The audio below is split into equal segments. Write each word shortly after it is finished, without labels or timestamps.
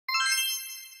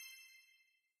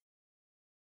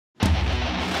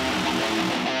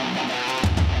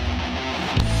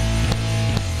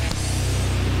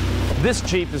This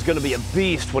Jeep is going to be a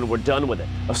beast when we're done with it.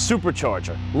 A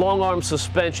supercharger, long-arm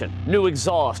suspension, new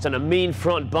exhaust, and a mean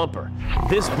front bumper.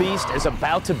 This beast is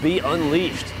about to be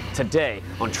unleashed today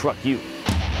on TruckU.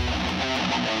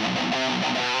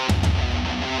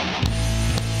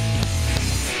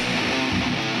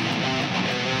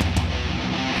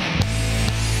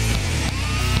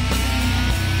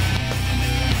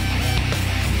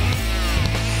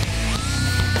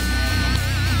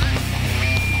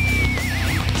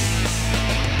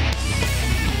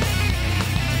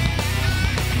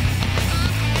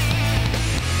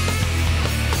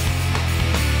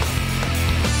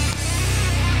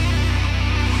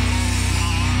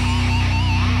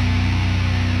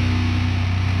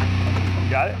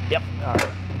 Got it? Yep. All right.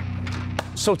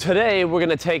 So today we're going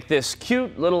to take this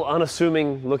cute little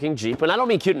unassuming looking Jeep, and I don't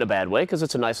mean cute in a bad way because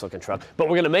it's a nice looking truck, but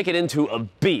we're going to make it into a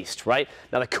beast, right?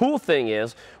 Now the cool thing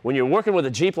is when you're working with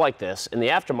a Jeep like this in the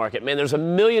aftermarket, man, there's a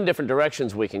million different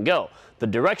directions we can go. The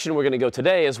direction we're going to go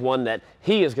today is one that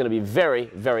he is going to be very,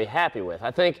 very happy with.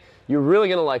 I think you're really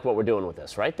going to like what we're doing with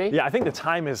this, right, B? Yeah, I think the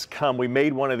time has come. We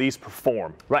made one of these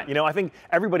perform. Right. You know, I think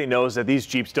everybody knows that these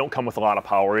Jeeps don't come with a lot of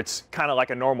power. It's kind of like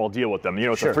a normal deal with them. You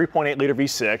know, it's Sure. a 3.8 liter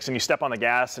V6, and you step on the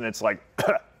gas, and it's like,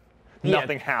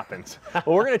 nothing happens.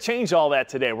 Well, we're going to change all that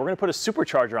today. We're going to put a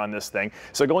supercharger on this thing.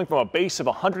 So going from a base of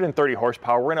 130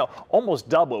 horsepower, we're going to almost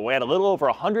double it. We add a little over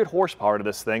 100 horsepower to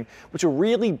this thing, which will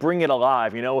really bring it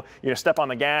alive. You know, step on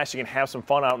the gas, you can have some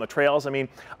fun out on the trails. I mean,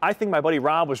 I think my buddy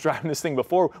Rob was driving this thing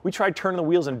before. We tried turning the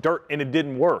wheels in dirt, and it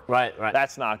didn't work. Right, right.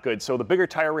 That's not good. So the bigger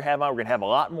tire we have on, we're going to have a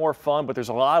lot more fun, but there's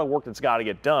a lot of work that's got to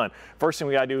get done. First thing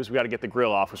we got to do is we got to get the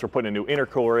grill off, because we're putting a new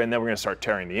intercooler in. Then we're going to start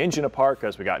tearing the engine apart,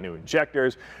 because we got new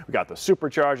injectors. We got the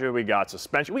supercharger. We got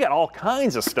suspension. We got all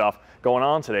kinds of stuff going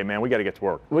on today, man. We got to get to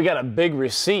work. We got a big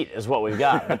receipt is what we've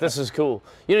got, but this is cool.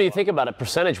 You know, you think about it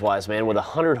percentage-wise, man, with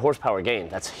 100 horsepower gain,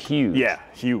 that's huge. Yeah,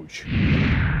 huge.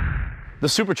 The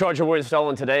supercharger we're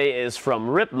installing today is from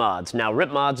Rip Mods. Now,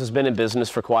 Rip Mods has been in business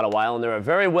for quite a while, and they're a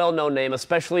very well-known name,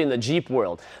 especially in the Jeep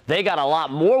world. They got a lot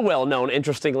more well-known,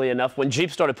 interestingly enough, when Jeep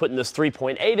started putting this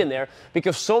 3.8 in there,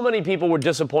 because so many people were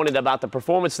disappointed about the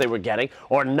performance they were getting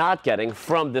or not getting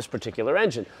from this particular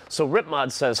engine. So Rip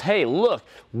Mods says, hey, look,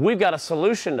 we've got a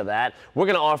solution to that. We're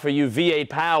going to offer you V8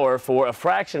 power for a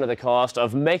fraction of the cost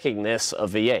of making this a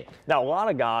V8. Now, a lot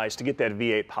of guys, to get that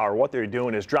V8 power, what they're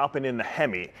doing is dropping in the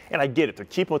Hemi, and I get it. They're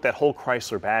keeping with that whole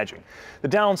Chrysler badging. The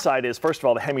downside is, first of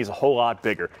all, the Hemi is a whole lot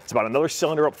bigger. It's about another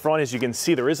cylinder up front. As you can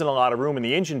see, there isn't a lot of room in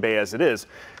the engine bay as it is.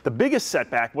 The biggest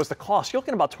setback was the cost. You're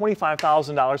looking at about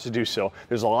 $25,000 to do so.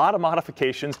 There's a lot of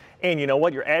modifications, and you know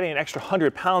what? You're adding an extra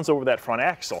 100 pounds over that front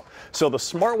axle. So the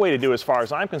smart way to do, as far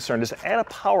as I'm concerned, is to add a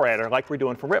power adder like we're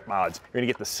doing for Rip Mods. You're going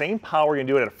to get the same power. You're going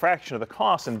to do it at a fraction of the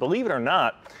cost, and believe it or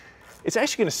not, it's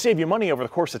actually going to save you money over the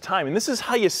course of time. And this is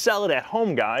how you sell it at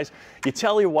home, guys. You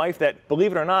tell your wife that,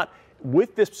 believe it or not,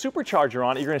 with this supercharger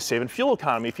on it, you're going to save in fuel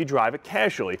economy if you drive it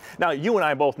casually. Now, you and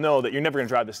I both know that you're never going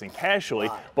to drive this thing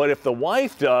casually, but if the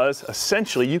wife does,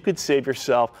 essentially, you could save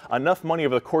yourself enough money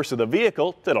over the course of the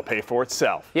vehicle that'll pay for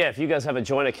itself. Yeah, if you guys have a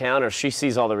joint account or she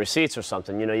sees all the receipts or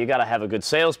something, you know, you got to have a good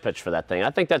sales pitch for that thing. I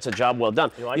think that's a job well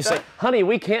done. You like you that? say, honey,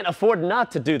 we can't afford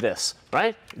not to do this,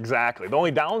 right? Exactly. The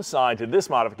only downside to this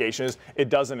modification is it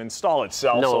doesn't install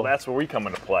itself, No. so that's where we come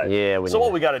into play. Yeah, so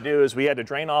what we got to do is we had to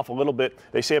drain off a little bit,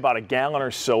 they say about a gallon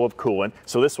or so of coolant.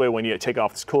 So this way, when you take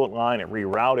off this coolant line and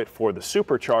reroute it for the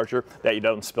supercharger, that you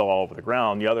don't spill all over the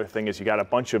ground. The other thing is you got a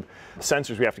bunch of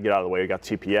sensors we have to get out of the way. We got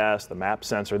TPS, the map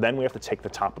sensor, then we have to take the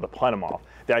top of the plenum off.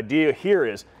 The idea here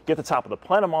is get the top of the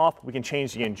plenum off, we can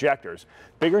change the injectors.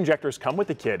 Bigger injectors come with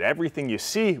the kit. Everything you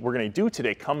see we're going to do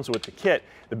today comes with the kit.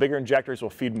 The bigger injectors will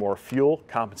feed more fuel,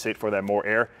 compensate for that more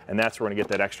air, and that's where we're going to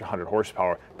get that extra 100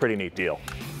 horsepower. Pretty neat deal.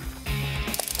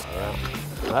 All right.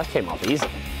 Well, that came off easy.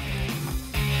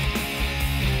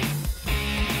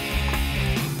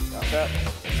 Got that.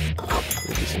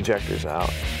 Get these injectors out.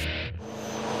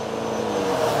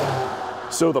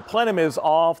 So the plenum is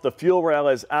off, the fuel rail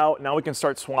is out. Now we can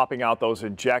start swapping out those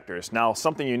injectors. Now,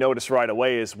 something you notice right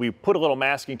away is we put a little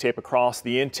masking tape across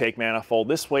the intake manifold.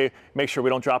 This way, make sure we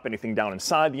don't drop anything down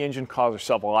inside the engine, cause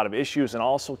ourselves a lot of issues, and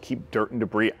also keep dirt and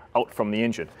debris out from the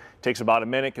engine. It takes about a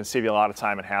minute, can save you a lot of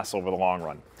time and hassle over the long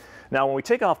run. Now, when we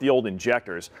take off the old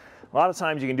injectors, a lot of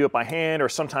times you can do it by hand, or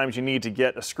sometimes you need to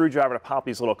get a screwdriver to pop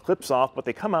these little clips off, but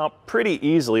they come out pretty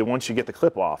easily once you get the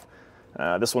clip off.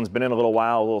 This one's been in a little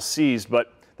while, a little seized,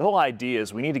 but the whole idea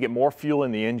is we need to get more fuel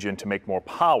in the engine to make more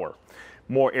power.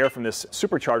 More air from this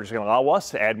supercharger is going to allow us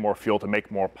to add more fuel to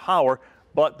make more power.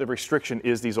 but the restriction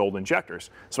is these old injectors.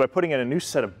 So by putting in a new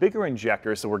set of bigger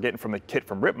injectors that we're getting from the kit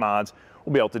from Rip Mods,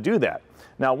 we'll be able to do that.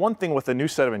 Now, one thing with a new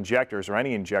set of injectors, or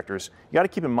any injectors, you got to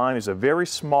keep in mind there's a very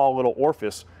small little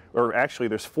orifice, or actually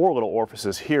there's 4 little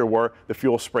orifices here where the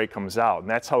fuel spray comes out, and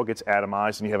that's how it gets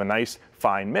atomized and you have a nice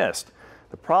fine mist.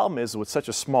 The problem is with such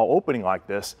a small opening like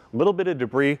this, a little bit of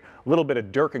debris, a little bit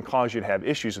of dirt can cause you to have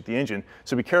issues with the engine,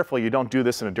 so be careful you don't do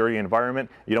this in a dirty environment,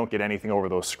 you don't get anything over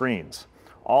those screens.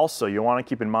 Also, you want to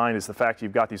keep in mind is the fact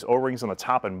you've got these O-rings on the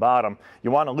top and bottom.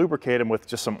 You want to lubricate them with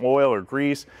just some oil or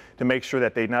grease to make sure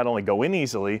that they not only go in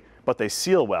easily, but they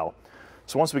seal well.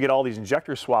 So once we get all these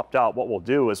injectors swapped out, what we'll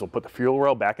do is we'll put the fuel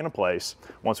rail back into place.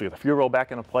 Once we get the fuel rail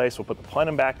back into place, we'll put the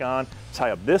plenum back on, tie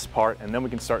up this part, and then we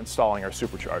can start installing our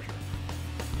supercharger.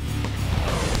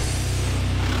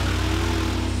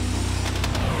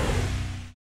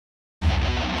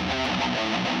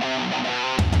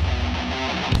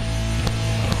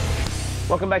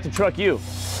 Welcome back to TruckU.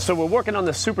 So we're working on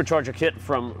the supercharger kit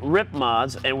from Rip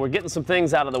Mods, and we're getting some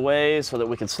things out of the way so that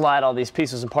we can slide all these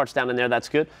pieces and parts down in there. That's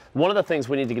good. One of the things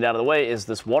we need to get out of the way is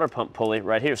this water pump pulley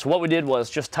right here. So what we did was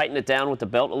just tighten it down with the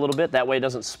belt a little bit. That way it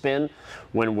doesn't spin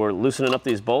when we're loosening up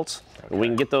these bolts. Okay. We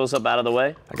can get those up out of the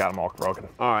way. I got them all broken.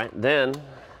 All right, then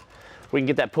we can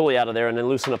get that pulley out of there and then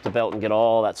loosen up the belt and get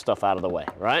all that stuff out of the way,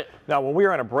 right? Now, when we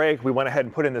were on a break, we went ahead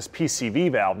and put in this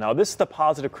PCV valve. Now, this is the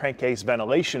positive crankcase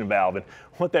ventilation valve, and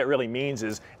what that really means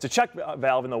is it's a check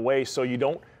valve in the way so you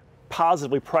don't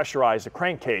positively pressurize the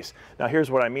crankcase. Now,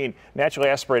 here's what I mean. Naturally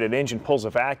aspirated engine pulls a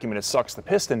vacuum and it sucks the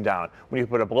piston down. When you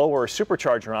put a blower or a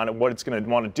supercharger on it, what it's going to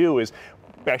want to do is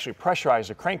actually pressurize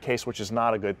the crankcase, which is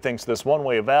not a good thing. So this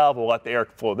one-way valve will let the air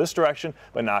flow this direction,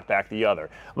 but not back the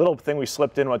other. Little thing we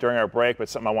slipped in during our break, but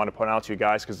something I want to point out to you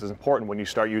guys because it's important when you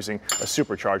start using a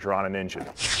supercharger on an engine.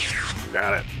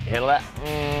 Got it. Handle that?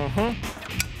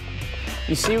 Mm-hmm.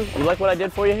 You see, you like what I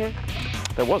did for you here?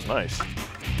 That was nice.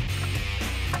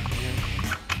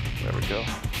 There we go.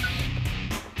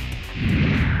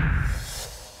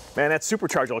 Man, that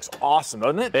supercharger looks awesome,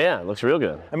 doesn't it? Yeah, it looks real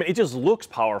good. I mean, it just looks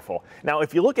powerful. Now,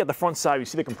 if you look at the front side, you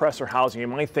see the compressor housing, you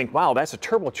might think, wow, that's a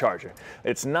turbocharger.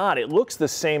 It's not. It looks the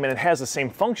same and it has the same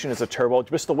function as a turbo,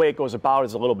 just the way it goes about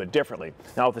is a little bit differently.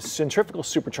 Now, with a centrifugal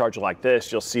supercharger like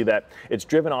this, you'll see that it's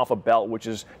driven off a belt which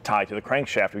is tied to the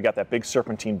crankshaft. We got that big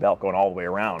serpentine belt going all the way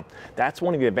around. That's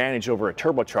one of the advantages over a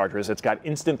turbocharger is it's got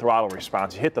instant throttle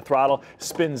response. You hit the throttle,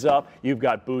 spins up, you've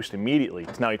got boost immediately.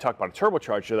 Now, you talk about a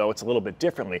turbocharger, though, it's a little bit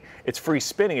differently. It's free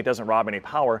spinning, it doesn't rob any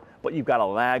power, but you've got a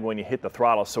lag when you hit the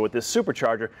throttle. So with this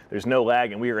supercharger, there's no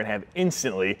lag, and we are going to have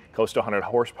instantly close to 100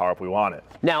 horsepower if we want it.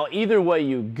 Now, either way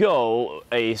you go,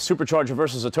 a supercharger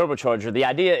versus a turbocharger, the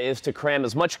idea is to cram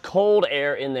as much cold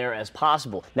air in there as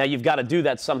possible. Now, you've got to do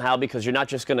that somehow because you're not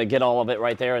just going to get all of it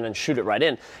right there and then shoot it right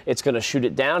in. It's going to shoot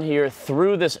it down here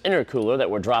through this intercooler that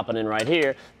we're dropping in right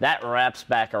here. That wraps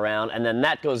back around, and then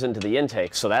that goes into the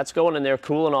intake. So that's going in there,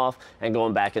 cooling off, and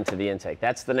going back into the intake.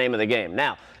 That's the name of the game.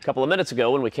 Now, a couple of minutes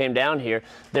ago when we came down here,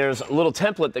 there's a little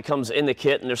template that comes in the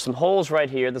kit, and there's some holes right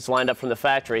here that's lined up from the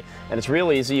factory, and it's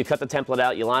real easy. You cut the template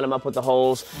out, you line them up with the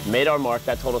holes, made our mark.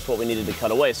 That told us what we needed to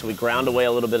cut away. So we ground away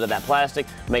a little bit of that plastic,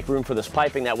 make room for this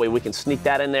piping. That way we can sneak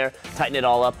that in there, tighten it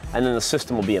all up, and then the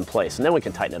system will be in place, and then we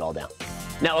can tighten it all down.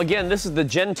 Now again, this is the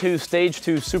Gen 2 Stage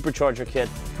 2 Supercharger kit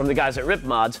from the guys at Rip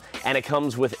Mods, and it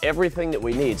comes with everything that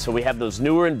we need. So we have those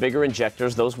newer and bigger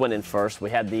injectors, those went in first. We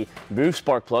had the new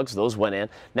spark plugs, those went in.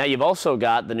 Now you've also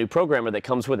got the new programmer that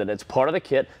comes with it. It's part of the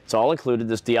kit, it's all included,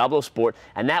 this Diablo Sport,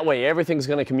 and that way everything's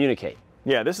gonna communicate.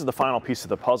 Yeah, this is the final piece of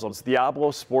the puzzle. It's the Diablo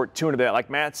Sport tuner that,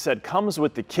 like Matt said, comes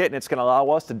with the kit, and it's going to allow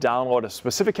us to download a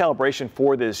specific calibration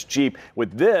for this Jeep.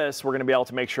 With this, we're going to be able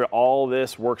to make sure all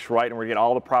this works right, and we're going to get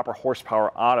all the proper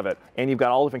horsepower out of it. And you've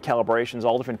got all different calibrations,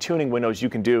 all different tuning windows you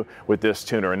can do with this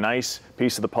tuner. A nice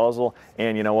piece of the puzzle,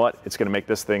 and you know what? It's going to make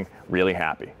this thing really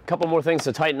happy. A couple more things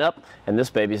to tighten up, and this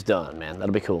baby's done, man.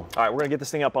 That'll be cool. All right, we're going to get this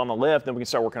thing up on the lift, then we can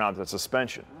start working on the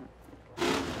suspension.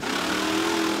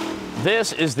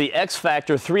 This is the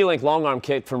X-Factor 3-link long arm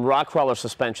kit from Rock Crawler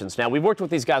Suspensions. Now, we've worked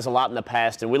with these guys a lot in the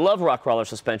past, and we love Rock Crawler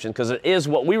Suspension because it is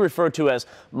what we refer to as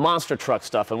monster truck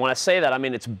stuff. And when I say that, I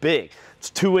mean it's big. It's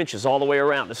 2 inches all the way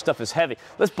around. This stuff is heavy.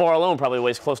 This bar alone probably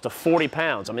weighs close to 40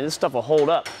 pounds. I mean, this stuff will hold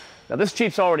up. Now this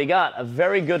Jeep's already got a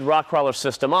very good rock crawler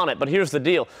system on it, but here's the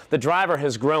deal. The driver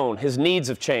has grown. His needs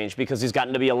have changed because he's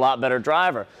gotten to be a lot better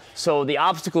driver. So the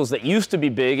obstacles that used to be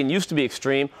big and used to be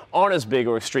extreme aren't as big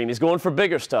or extreme. He's going for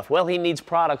bigger stuff. Well, he needs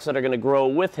products that are going to grow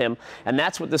with him, and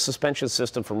that's what this suspension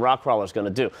system from rock crawler is going to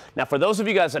do. Now for those of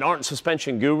you guys that aren't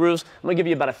suspension gurus, I'm going to give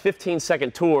you about a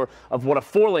 15-second tour of what a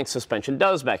 4-link suspension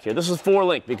does back here. This is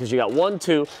 4-link because you got 1,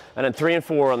 2, and then 3 and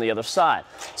 4 on the other side.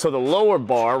 So the lower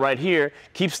bar right here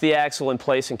keeps the axle in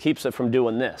place and keeps it from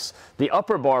doing this. The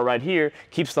upper bar right here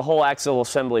keeps the whole axle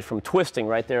assembly from twisting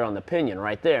right there on the pinion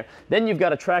right there. Then you've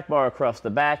got a track bar across the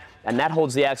back, and that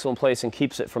holds the axle in place and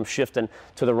keeps it from shifting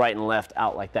to the right and left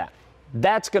out like that.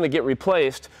 That's going to get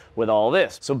replaced with all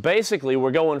this. So basically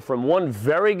we're going from one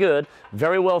very good,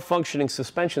 very well functioning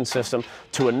suspension system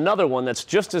to another one that's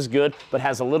just as good but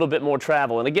has a little bit more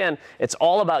travel. And again, it's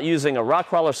all about using a rock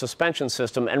crawler suspension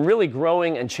system and really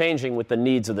growing and changing with the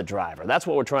needs of the driver. That's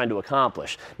what we're trying to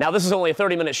accomplish. Now this is only a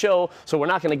 30-minute show, so we're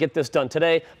not going to get this done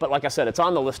today, but like I said, it's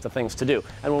on the list of things to do.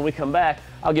 And when we come back,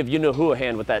 I'll give you know who a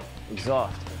hand with that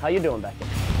exhaust. How you doing back there?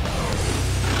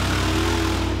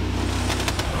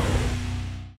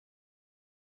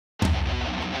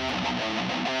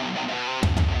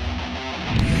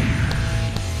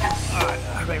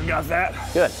 Got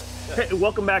that? Good. Hey,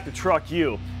 welcome back to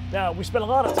TruckU. Now, we spent a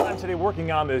lot of time today working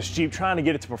on this Jeep, trying to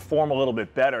get it to perform a little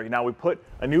bit better. Now, we put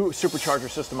a new supercharger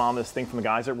system on this thing from the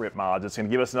guys at Rip Mods. It's going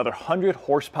to give us another 100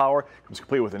 horsepower. It comes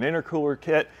complete with an intercooler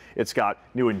kit. It's got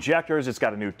new injectors. It's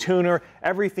got a new tuner.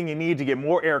 Everything you need to get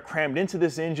more air crammed into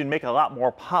this engine, make a lot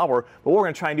more power. But what we're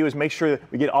going to try and do is make sure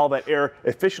that we get all that air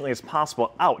efficiently as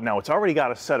possible out. Now, it's already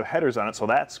got a set of headers on it, so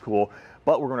that's cool.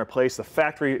 But we're going to replace the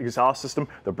factory exhaust system,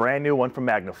 the brand new one from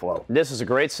MagnaFlow. This is a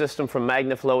great system from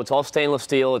MagnaFlow. It's all stainless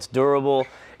steel, it's durable,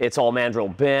 it's all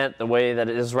mandrel bent the way that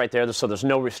it is right there, so there's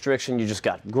no restriction. You just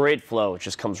got great flow. It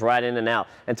just comes right in and out.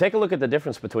 And take a look at the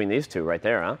difference between these two right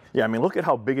there, huh? Yeah, I mean, look at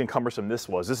how big and cumbersome this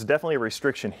was. This is definitely a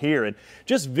restriction here. And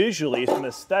just visually, it's an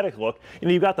aesthetic look. You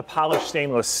know, you've got the polished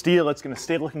stainless steel. It's going to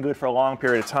stay looking good for a long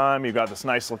period of time. You've got this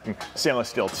nice looking stainless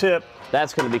steel tip.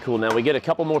 That's going to be cool. Now we get a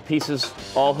couple more pieces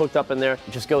all hooked up in there.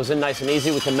 It just goes in nice and easy.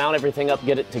 We can mount everything up,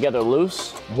 get it together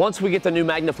loose. Once we get the new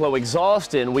MagnaFlow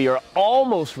exhaust in, we are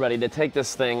almost ready to take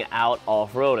this thing out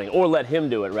off-roading, or let him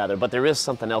do it rather, but there is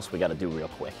something else we got to do real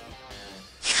quick.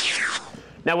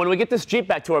 Now when we get this Jeep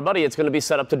back to our buddy, it's going to be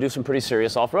set up to do some pretty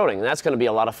serious off-roading, and that's going to be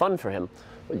a lot of fun for him.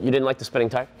 You didn't like the spinning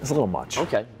tire? It's a little much.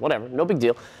 Okay, whatever, no big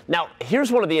deal. Now,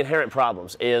 here's one of the inherent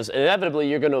problems, is inevitably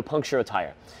you're going to puncture a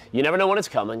tire. You never know when it's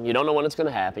coming, you don't know when it's going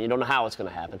to happen, you don't know how it's going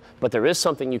to happen, but there is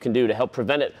something you can do to help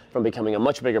prevent it from becoming a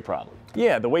much bigger problem.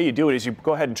 Yeah, the way you do it is you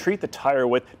go ahead and treat the tire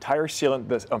with tire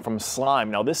sealant from slime.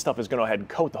 Now this stuff is going to go ahead and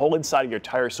coat the whole inside of your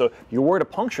tire, so if you were to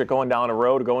puncture it going down a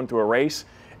road or going through a race,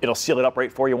 it'll seal it up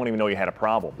right for you. You won't even know you had a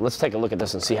problem. Let's take a look at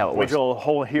this and see how it We works. drill a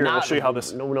hole here and we'll show you how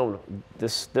this... No.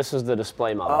 This is the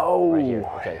display model right here.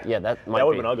 Okay, yeah, that might be. That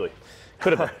would have been ugly.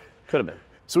 Could have been. Could have been.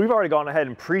 So we've already gone ahead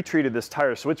and pre-treated this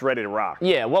tire, so it's ready to rock.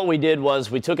 Yeah, what we did was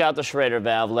we took out the Schrader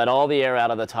valve, let all the air out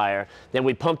of the tire, then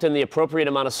we pumped in the appropriate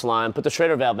amount of slime, put the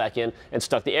Schrader valve back in, and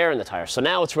stuck the air in the tire. So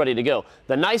now it's ready to go.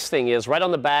 The nice thing is, right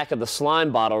on the back of the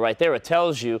slime bottle right there, it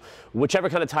tells you whichever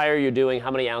kind of tire you're doing,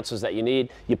 how many ounces that you need,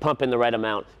 you pump in the right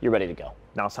amount, you're ready to go.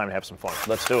 Now it's time to have some fun.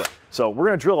 Let's do it. So we're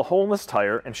going to drill a hole in this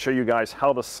tire and show you guys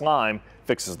how the slime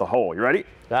fixes the hole. You ready?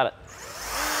 Got it.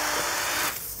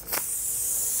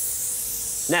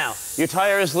 Now, your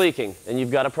tire is leaking, and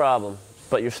you've got a problem,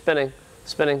 but you're spinning.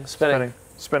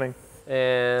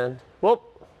 And, whoop,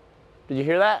 did you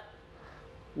hear that?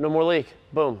 No more leak,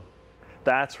 boom.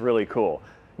 That's really cool.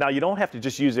 Now, you don't have to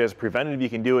just use it as a preventative, you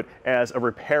can do it as a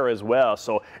repair as well.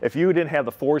 So if you didn't have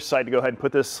the foresight to go ahead and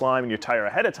put this slime in your tire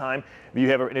ahead of time, if you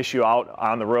have an issue out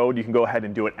on the road, you can go ahead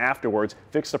and do it afterwards,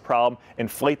 fix the problem,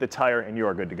 inflate the tire, and you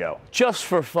are good to go. Just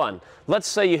for fun, let's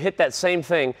say you hit that same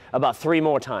thing about 3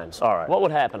 more times. All right. What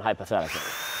would happen hypothetically?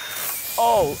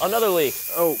 Oh, another leak.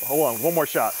 Oh, hold on, one more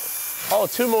shot. Oh,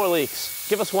 2 more leaks.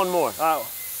 Give us one more. Oh.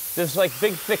 There's like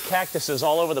big, thick cactuses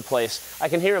all over the place. I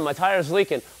can hear them. My tire's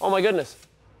leaking. Oh my goodness.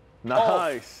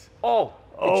 Nice. Oh,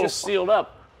 it just sealed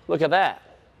up. Look at that.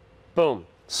 Boom,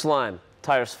 slime,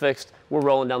 tire's fixed. We're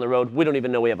rolling down the road. We don't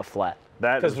even know we have a flat.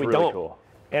 That is really cool.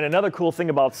 And another cool thing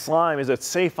about slime is it's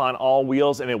safe on all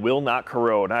wheels and it will not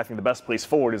corrode. And I think the best place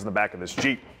forward is in the back of this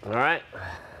Jeep. All right.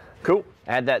 Cool.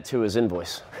 Add that to his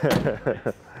invoice.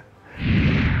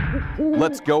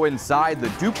 Let's go inside the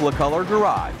Duplicolor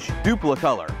garage.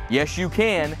 Duplicolor, yes you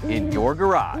can, in your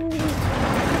garage.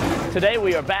 Today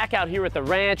we are back out here at the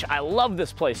ranch. I love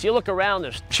this place. You look around,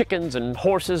 there's chickens and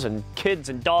horses and kids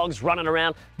and dogs running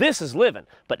around. This is living.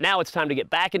 But now it's time to get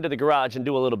back into the garage and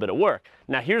do a little bit of work.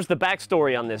 Now here's the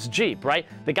backstory on this Jeep, right?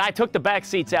 The guy took the back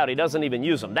seats out. He doesn't even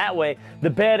use them. That way, the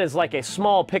bed is like a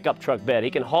small pickup truck bed. He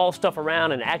can haul stuff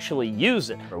around and actually use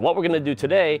it. What we're gonna do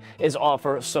today is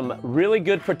offer some really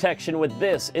good protection with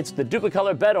this. It's the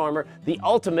Duplicolor Bed Armor, the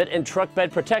ultimate in truck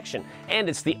bed protection. And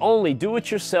it's the only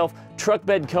do-it-yourself truck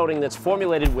bed coating that's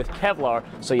formulated with Kevlar,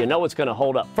 so you know it's going to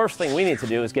hold up. First thing we need to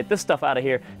do is get this stuff out of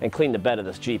here and clean the bed of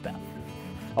this Jeep out.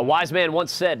 A wise man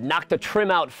once said, knock the trim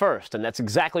out first, and that's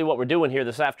exactly what we're doing here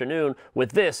this afternoon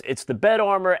with this. It's the Bed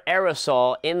Armor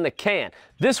aerosol in the can.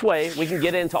 This way, we can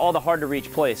get into all the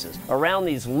hard-to-reach places, around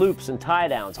these loops and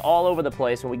tie-downs all over the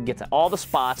place, and we can get to all the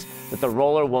spots that the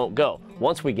roller won't go.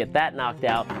 Once we get that knocked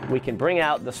out, we can bring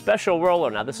out the special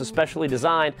roller. Now, this is specially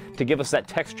designed to give us that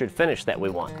textured finish that we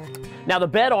want. Now, the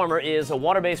Bed Armor is a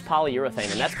water-based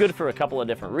polyurethane, and that's good for a couple of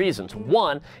different reasons.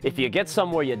 One, if you get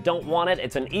somewhere you don't want it,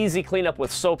 it's an easy cleanup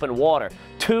with soap and water.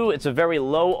 Two, it's a very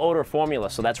low odor formula,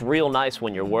 so that's real nice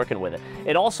when you're working with it.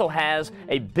 It also has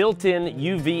a built-in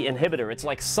UV inhibitor. It's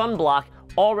like sunblock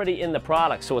already in the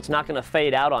product, so it's not going to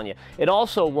fade out on you. It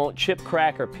also won't chip,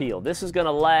 crack, or peel. This is going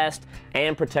to last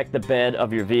and protect the bed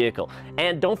of your vehicle.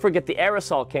 And don't forget the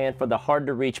aerosol can for the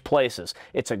hard-to-reach places.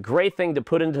 It's a great thing to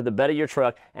put into the bed of your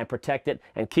truck and protect it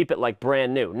and keep it like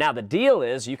brand new. Now, the deal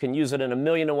is you can use it in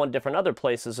 1,000,001 different other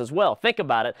places as well. Think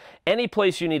about it. Any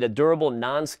place you need a durable,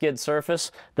 non-skid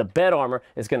surface, the Bed Armor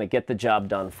is going to get the job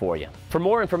done for you. For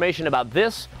more information about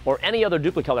this or any other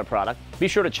Duplicolor product, be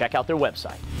sure to check out their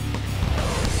website.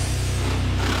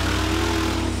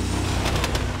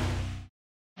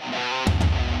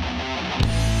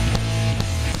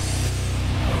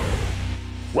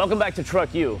 Welcome back to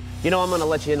TruckU. You know, I'm going to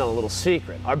let you in on a little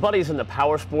secret. Our buddies in the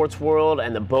power sports world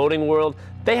and the boating world,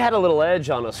 they had a little edge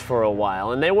on us for a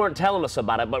while, and they weren't telling us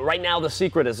about it, but right now the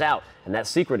secret is out, and that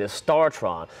secret is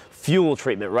StarTron. Fuel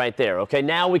treatment right there, okay?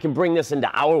 Now we can bring this into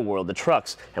our world, the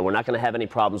trucks, and we're not going to have any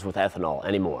problems with ethanol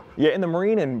anymore. Yeah, in the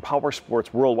marine and power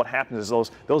sports world, what happens is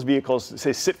those vehicles,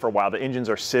 say, sit for a while. The engines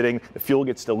are sitting, the fuel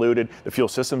gets diluted, the fuel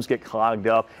systems get clogged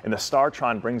up, and the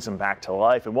StarTron brings them back to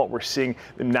life. And what we're seeing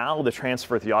now, the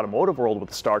transfer to the automotive world with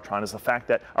the StarTron, is the fact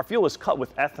that our fuel is cut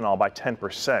with ethanol by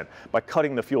 10%. By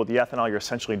cutting the fuel with the ethanol, you're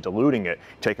essentially diluting it.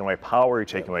 You're taking away power, you're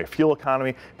taking away fuel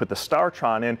economy. Put the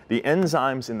StarTron in, the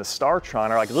enzymes in the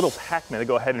StarTron are like little Pac-Man to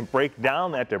go ahead and break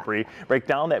down that debris, break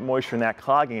down that moisture and that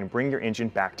clogging, and bring your engine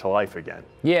back to life again.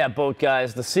 Yeah, boat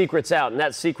guys, the secret's out, and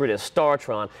that secret is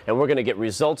StarTron, and we're going to get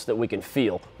results that we can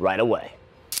feel right away.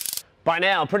 By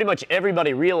now, pretty much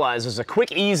everybody realizes a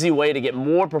quick, easy way to get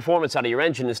more performance out of your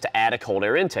engine is to add a cold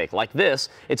air intake. Like this,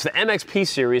 it's the MXP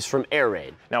series from Air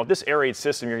Raid. Now with this Air Raid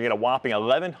system, you're going to get a whopping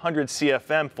 1,100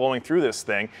 CFM flowing through this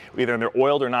thing, either in their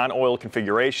oiled or non-oiled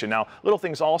configuration. Now, little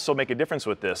things also make a difference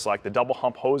with this, like the double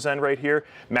hump hose end right here,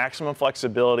 maximum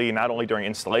flexibility not only during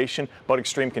installation, but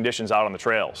extreme conditions out on the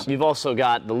trails. You've also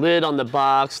got the lid on the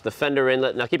box, the fender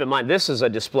inlet. Now keep in mind, this is a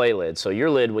display lid, so your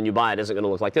lid when you buy it isn't going to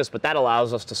look like this, but that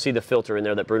allows us to see the filter in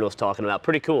there that Bruno's talking about.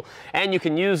 Pretty cool. And you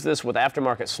can use this with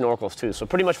aftermarket snorkels too, so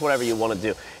pretty much whatever you want to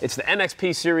do. It's the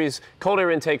MXP series cold air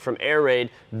intake from Air Raid.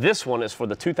 This one is for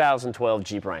the 2012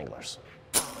 Jeep Wranglers.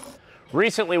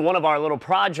 Recently, one of our little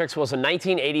projects was a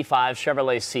 1985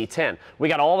 Chevrolet C10. We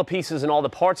got all the pieces and all the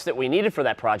parts that we needed for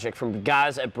that project from the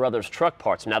guys at Brothers Truck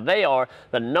Parts. Now, they are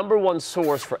the #1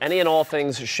 source for any and all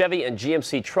things Chevy and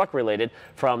GMC truck related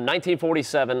from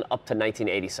 1947 up to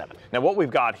 1987. Now, what we've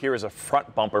got here is a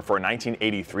front bumper for a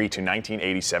 1983 to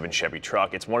 1987 Chevy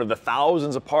truck. It's one of the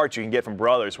thousands of parts you can get from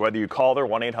Brothers, whether you call their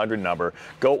 1-800 number,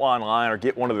 go online, or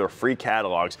get one of their free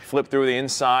catalogs. Flip through the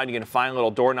inside, you can find little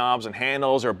doorknobs and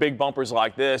handles or big bumpers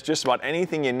like this, just about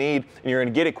anything you need, and you're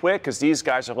going to get it quick because these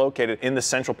guys are located in the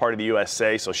central part of the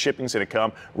USA, so shipping's going to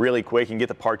come really quick. You can get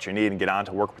the parts you need and get on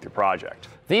to work with your project.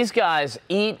 These guys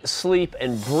eat, sleep,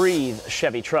 and breathe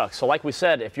Chevy trucks. So like we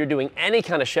said, if you're doing any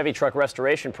kind of Chevy truck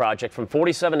restoration project from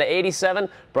 47 to 87,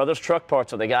 Brothers Truck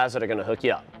Parts are the guys that are going to hook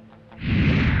you up.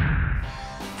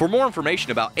 For more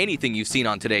information about anything you've seen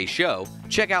on today's show,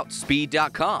 check out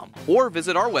speed.com or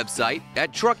visit our website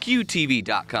at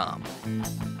truckutv.com.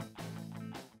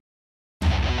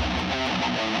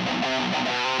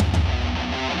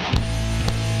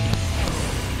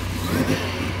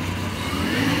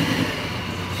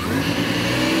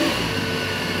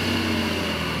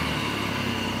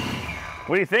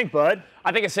 What do you think, bud?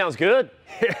 I think it sounds good.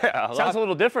 Yeah, Sounds a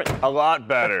little different. A lot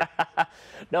better.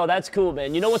 No, that's cool,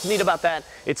 man. You know what's neat about that?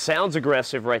 It sounds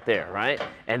aggressive right there, right?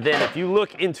 And then if you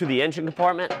look into the engine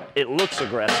compartment, it looks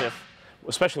aggressive.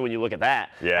 especially when you look at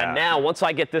that. Yeah. And now, once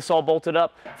I get this all bolted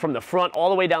up, from the front all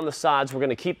the way down the sides, we're going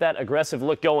to keep that aggressive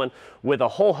look going with a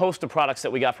whole host of products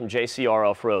that we got from JCR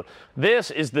Off-Road. This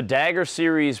is the Dagger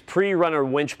Series pre-runner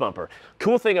winch bumper.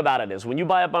 Cool thing about it is when you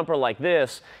buy a bumper like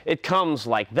this, it comes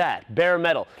like that, bare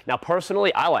metal. Now,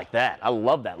 personally, I like that. I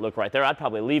love that look right there. I'd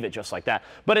probably leave it just like that.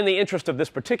 But in the interest of this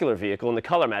particular vehicle and the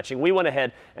color matching, we went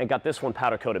ahead and got this one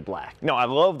powder-coated black. No, I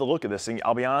love the look of this thing.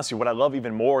 I'll be honest with you, what I love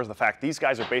even more is the fact these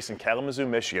guys are based in Kalamazoo,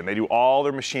 Michigan. They do all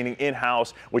their machining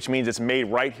in-house, which means it's made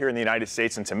right here in the United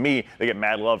States, and to me, they get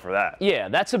mad love for that. Yeah,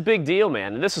 that's a big deal,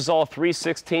 man. And this is all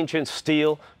 3/16"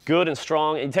 steel, good and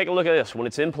strong. And take a look at this. When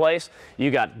it's in place,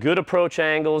 you got good approach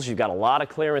angles, you've got a lot of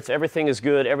clearance, everything is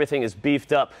good, everything is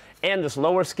beefed up. And this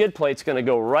lower skid plate's going to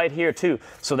go right here too,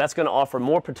 so that's going to offer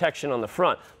more protection on the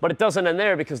front. But it doesn't end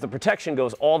there because the protection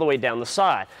goes all the way down the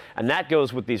side. And that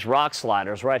goes with these rock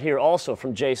sliders right here also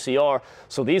from JCR.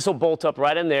 So these will bolt up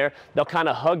right in there. They'll kind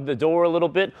of hug the door a little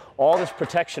bit. All this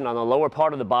protection on the lower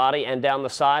part of the body and down the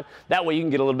side. That way you can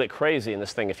get a little bit crazy in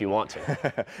this thing if you want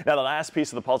to. Now the last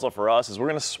piece of the puzzle for us is we're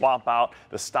going to swap out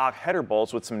the stock header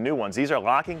bolts with some new ones. These are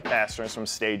locking fasteners from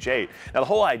Stage 8. Now the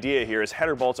whole idea here is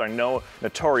header bolts are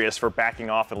notorious for backing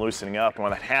off and loosening up, and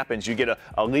when that happens you get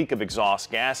a leak of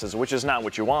exhaust gases, which is not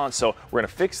what you want. So we're going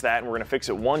to fix that, and we're going to fix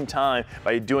it one time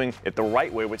by doing it the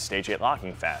right way with Stage 8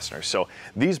 locking fasteners. So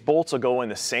these bolts will go in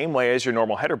the same way as your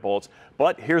normal header bolts,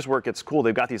 but here's where it gets cool.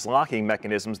 They've got these locking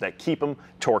mechanisms that keep them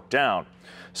torqued down.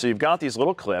 So you've got these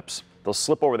little clips. They'll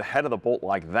slip over the head of the bolt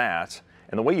like that.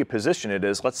 And the way you position it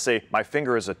is, let's say my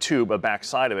finger is a tube, a back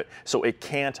side of it, so it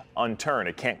can't unturn,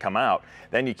 it can't come out.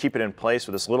 Then you keep it in place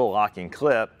with this little locking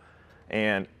clip,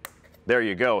 and there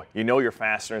you go. You know your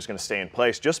fastener is going to stay in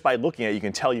place. Just by looking at it, you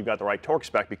can tell you've got the right torque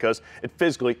spec because it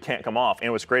physically can't come off.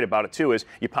 And what's great about it too is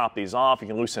you pop these off, you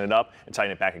can loosen it up and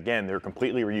tighten it back again. They're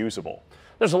completely reusable.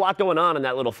 There's a lot going on in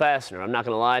that little fastener, I'm not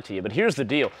going to lie to you, but here's the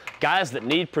deal. Guys that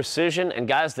need precision and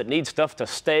guys that need stuff to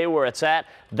stay where it's at,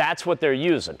 that's what they're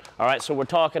using. All right, so we're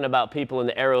talking about people in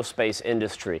the aerospace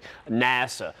industry,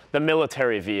 NASA, the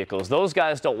military vehicles. Those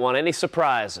guys don't want any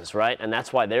surprises, right? And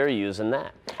that's why they're using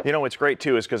that. You know what's great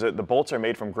too is because the bolts are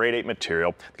made from grade 8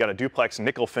 material. They've got a duplex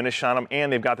nickel finish on them,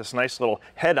 and they've got this nice little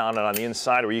head on it on the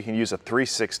inside where you can use a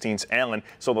 3/16 Allen,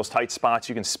 so those tight spots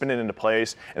you can spin it into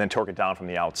place and then torque it down from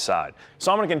the outside.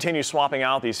 So I'm going to continue swapping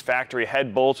out these factory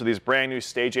head bolts with these brand new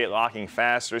Stage 8 locking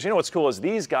fasteners. You know what's cool is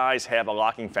these guys have a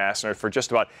locking fastener for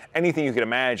just about anything you can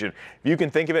imagine. If you can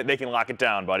think of it, they can lock it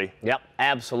down, buddy. Yep,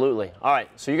 absolutely. All right,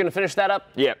 so you're going to finish that up?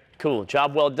 Yep. Cool,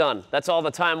 job well done. That's all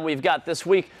the time we've got this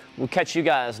week. We'll catch you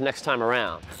guys next time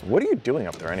around. What are you doing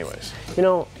up there anyways? You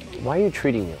know, why are you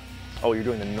treating you? Oh, you're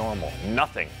doing the normal.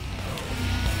 Nothing.